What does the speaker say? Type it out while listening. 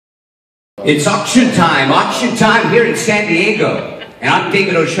It's auction time here in San Diego. And I'm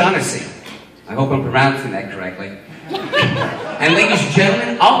David O'Shaughnessy. I hope I'm pronouncing that correctly. And ladies and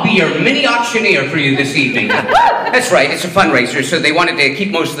gentlemen, I'll be your mini auctioneer for you this evening. That's right, it's a fundraiser, so they wanted to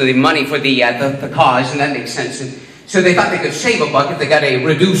keep most of the money for the cause, and that makes sense. And so they thought they could save a buck if they got a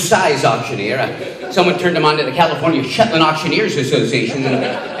reduced size auctioneer. Someone turned them on to the California Shetland Auctioneers Association, and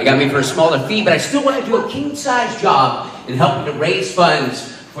they got me for a smaller fee, but I still want to do a king-size job in helping to raise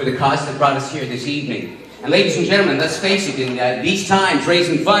funds for the cause that brought us here this evening. And ladies and gentlemen, let's face it, in these times,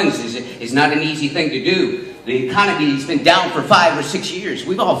 raising funds is not an easy thing to do. The economy's been down for 5 or 6 years.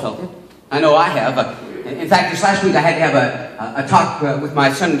 We've all felt it. I know I have. In fact, this last week I had to have a talk with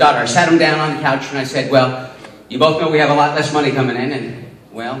my son and daughter. I sat them down on the couch and I said, well, you both know we have a lot less money coming in, and,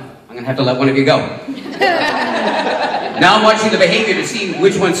 well, I'm going to have to let one of you go. Now I'm watching the behavior to see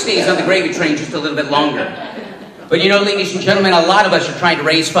which one stays on the gravy train just a little bit longer. But you know, ladies and gentlemen, a lot of us are trying to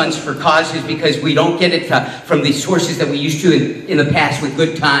raise funds for causes because we don't get it from the sources that we used to in the past with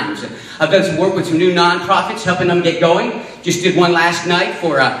good times. I've done some work with some new nonprofits, helping them get going. Just did one last night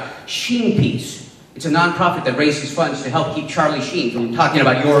for Sheen Peace. It's a nonprofit that raises funds to help keep Charlie Sheen from talking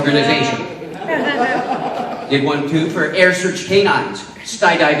about your organization. Did one too for Air Search Canines,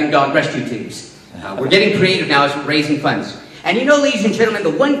 skydiving dog rescue teams. We're getting creative now as we're raising funds. And you know, ladies and gentlemen,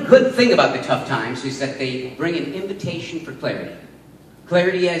 the one good thing about the tough times is that they bring an invitation for clarity.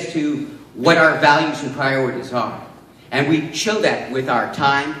 Clarity as to what our values and priorities are. And we show that with our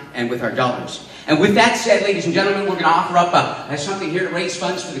time and with our dollars. And with that said, ladies and gentlemen, we're going to offer up something here to raise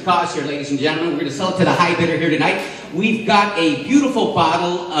funds for the cause here, ladies and gentlemen. We're going to sell it to the high bidder here tonight. We've got a beautiful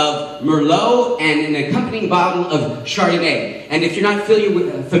bottle of Merlot and an accompanying bottle of Chardonnay. And if you're not familiar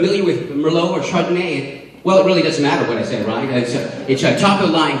with Merlot or Chardonnay, well, it really doesn't matter what I say, right? It's a top of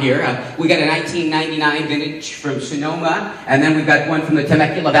the line here. We got a 1999 vintage from Sonoma, and then we've got one from the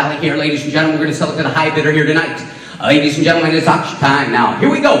Temecula Valley here. Ladies and gentlemen, we're going to sell it to the high bidder here tonight. Ladies and gentlemen, it's auction time now.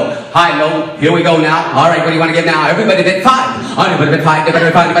 Here we go. High, low. Here we go now. All right, what do you want to give now? Everybody bid 5. Everybody bid 5. Everybody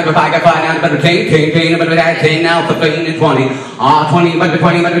bid 5. Everybody bid 5. Got 5 now. Everybody bid 10. Everybody bid 10 now. 15 and 20. 20. Everybody bid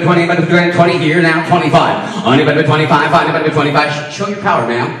 20. Everybody bid 20. Everybody bid 20 here now. 25. Everybody bid 25. Everybody bid 25. Show your power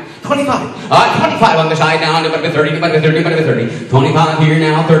now. 25. 25 on the side now. Anybody bid 30. Anybody bid 30. Anybody bid 30. 25 here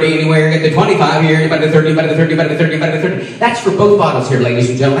now. 30 anywhere. Get the 25 here. Anybody bid 30. Anybody bid 30. Anybody bid 30. Anybody bid 30. That's for both bottles here, ladies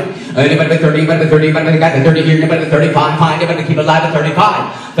and gentlemen. Anybody bid 30. Anybody bid 30. Anybody got the 30 here. Anybody bid 35. Fine. Anybody keep it live at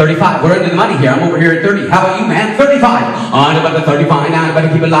 35. 35. We're into the money here. I'm over here at 30. How about you, man? 35. Anybody bid 35 now.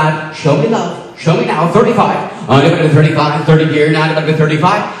 Anybody keep it live. Show me love. Show me now, 35. Anybody bid 35, 30 here, now anybody bid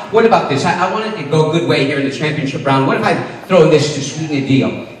 35. What about this? I wanted to go a good way here in the championship round. What if I throw this to sweeten the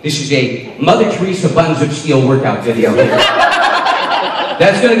deal? This is a Mother Teresa Buns of Steel workout video here.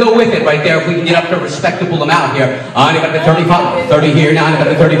 That's going to go with it right there if we can get up to a respectable amount here. Anybody bid 35, 30 here, now anybody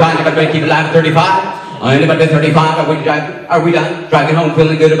bid 35, anybody bid keep it live at 35. Anybody bid 35, are we done? Driving home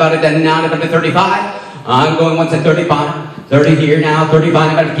feeling good about it, then now anybody bid 35. I'm going once at 35. 30 here now,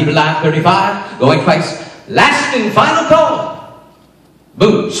 35, anybody keep it alive, 35, going twice, last and final call.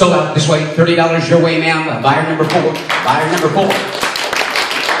 Boom, sold out this way, $30 your way, ma'am. Buyer number 4, buyer number 4.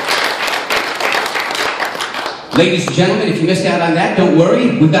 Ladies and gentlemen, if you missed out on that, don't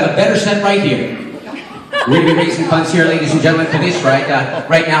worry, we've got a better set right here. We're going to be raising funds here, ladies and gentlemen, for this right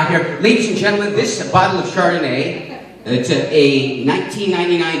now here. Ladies and gentlemen, this bottle of Chardonnay, it's a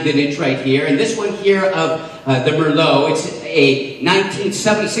 1999 vintage right here, and this one here of the Merlot, it's a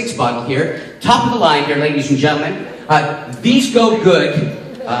 1976 bottle here. Top of the line here, ladies and gentlemen. These go good,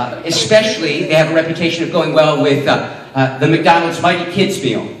 especially, they have a reputation of going well with the McDonald's Mighty Kids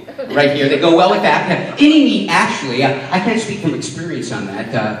meal. Right here, they go well with that. Any meat, actually, I can't speak from experience on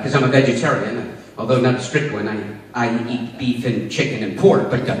that, because I'm a vegetarian. Although not a strict one, I eat beef and chicken and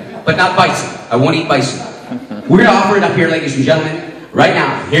pork, but not bison. I won't eat bison. We're going to offer it up here, ladies and gentlemen, right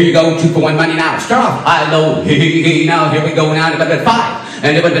now. Here you go, 2 for 1 money now. Start off high, low, hey, now here we go now, anybody bid 5,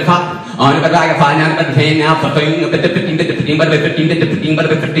 anybody bid 5. Anybody got 5 now, anybody bid 10 now, 15, bid 15, bid 15, bid 15, bid 15, bid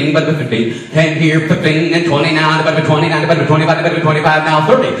 15, bid 15, 10 here, 15, and 20 now, anybody bid 20, anybody bid 25, anybody bid 25 now,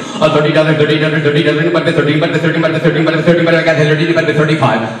 30, $30, $30, anybody bid 30, anybody bid 30, anybody bid 30, anybody bid 30, anybody got 30, anybody bid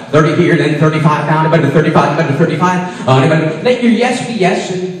 35, 30 here, then 35 now, anybody bid 35, anybody bid 35, anybody, let your yes be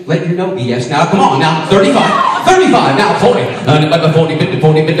yes, and let your no be yes. Now, come on, now, 35, 35, now, 40, anybody bid 40, bid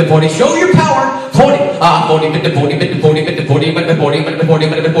 40, bid 40, show your power, 40, 40, bid 40, bid 40, bid 40, bid 40, bid 40,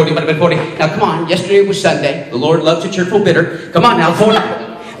 bid 40, bid 40. Now, come on, yesterday was Sunday, the Lord loves a cheerful bidder, come on now, 40.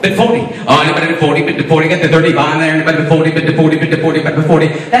 Bid 40. Anybody bid 40, bid 40, get the 35 there. Anybody bid 40, bid 40, bid 40, bid 40.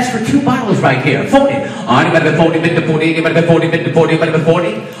 That's for 2 bottles right here. 40. Anybody with 40, bid to 40, anybody with 40, bid to 40, anybody with 40?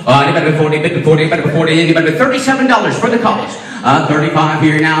 Anybody with 40, bid to 40, anybody with 40, anybody with $37 for the cause. 35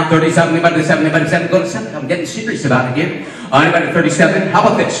 here now, 37, anybody with 7, anybody with 7, go to 7. I'm getting serious about it here. Anybody with 37? How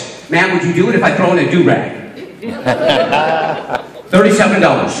about this? Man, would you do it if I throw in a do-rag?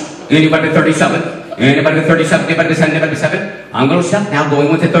 $37. Anybody with 37? Anybody with 37? Anybody with 7? Anybody with 7? I'm going to sell now,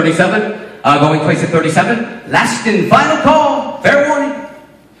 going with the 37. Going twice at 37. Last and final call. Fair warning.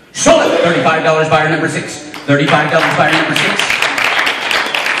 Sold it. $35 buyer number 6. $35 buyer number 6.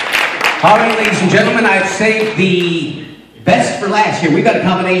 All right, ladies and gentlemen, I've saved the best for last here. We've got a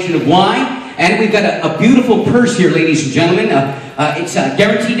combination of wine, and we've got a beautiful purse here, ladies and gentlemen. It's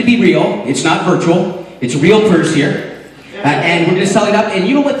guaranteed to be real. It's not virtual. It's a real purse here. And we're going to sell it up. And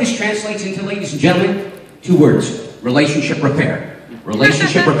you know what this translates into, ladies and gentlemen? 2 words. Relationship repair.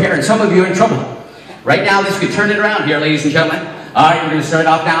 Relationship repair. And some of you are in trouble. Right now, this could turn it around here, ladies and gentlemen. All right, we're going to start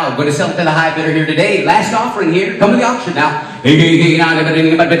off now. I'm going to sell it to the high bidder here today. Last offering here. Come to the auction now. I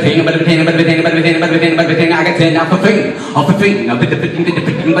got 10 now for 15. Off for 15. Now bid the 15, bid the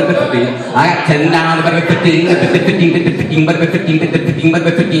 15, bid the 15. I got 10 now, bid the 15, bid the 15, bid the 15, bid the 15, bid the 15, bid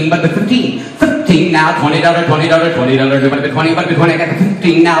the 15, bid the 15. 15 now, $20, $20, $20, bid the 20, bid the 20. I got the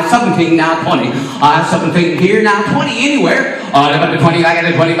 15 now, 17 now, 20. 17 here now, 20 anywhere. Bid the 20, I got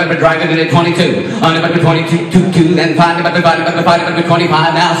the 20, bid the drive it at 22. Bid the 22, then 5, bid the 5, bid the 5, bid the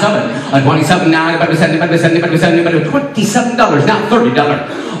 25 now, 7. 27 now, bid the 70, bid the 70, bid the 70, bid the 27. $7 now, $30.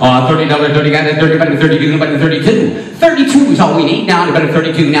 $30, 30, got it, 30, about 32, about 32. 32 is all we need now, about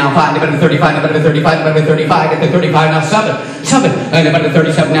 32 now, 5, about 35, about 35, about 35, at the 35 now, 7, and about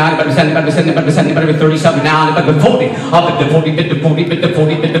 37 now, about 70, about 70, about 70, about 37 now, about 40, up at the 40, bit the 40, bit the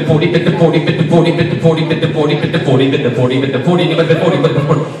 40, bit the 40, bit the 40, bit the 40, bit the 40, bit the 40, bit the 40, bit the 40, bit the 40, bit the 40, bit the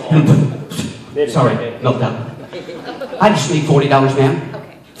 40. Sorry, meltdown. I just need $40, ma'am.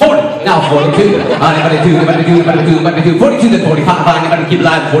 40, now 42, anybody 42 to 45, anybody keep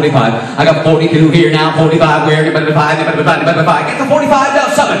alive 45, I got 42 here now, 45, where anybody 5, anybody 5, anybody 5, get the 45 now,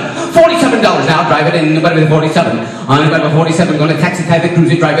 $47 now, drive it in, anybody 47, anybody 47, going to taxi type it,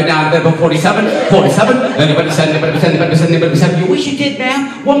 cruise it, drive it down, anybody 47, anybody 7, anybody 7, anybody 7, anybody 7, you wish you did,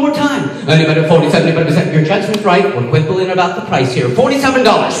 ma'am, one more time, anybody 47, anybody 7, your judgment's right, we're quibbling about the price here, $47,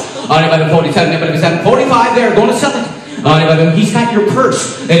 anybody 47, anybody 7, 45 there, going to sell it. Anybody, he's got your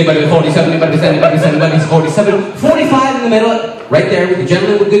purse. Anybody with 47, anybody with 70, anybody's 47. 45 in the middle, right there with the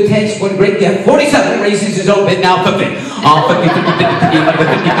gentleman with good taste. What a great gift. 47 raises his own bid now, 50. 50, 50,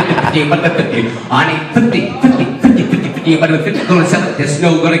 50, 50, 50, going to sell it. There's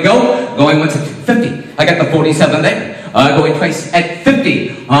no going to go. Going once at 50. I got the 47 there. Going twice at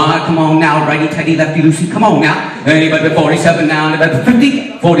 50. Come on now, righty tighty, lefty loosey. Come on now. Anybody with 47 now, anybody with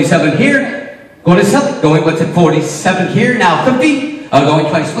 50. 47 here. Going to sell it. Going what's at 47 here, now 50. Going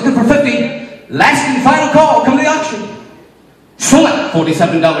twice, looking for 50. Last and final call, come to the auction. Sold it.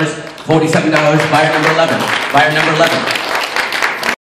 $47, $47, buyer number 11. Buyer number 11.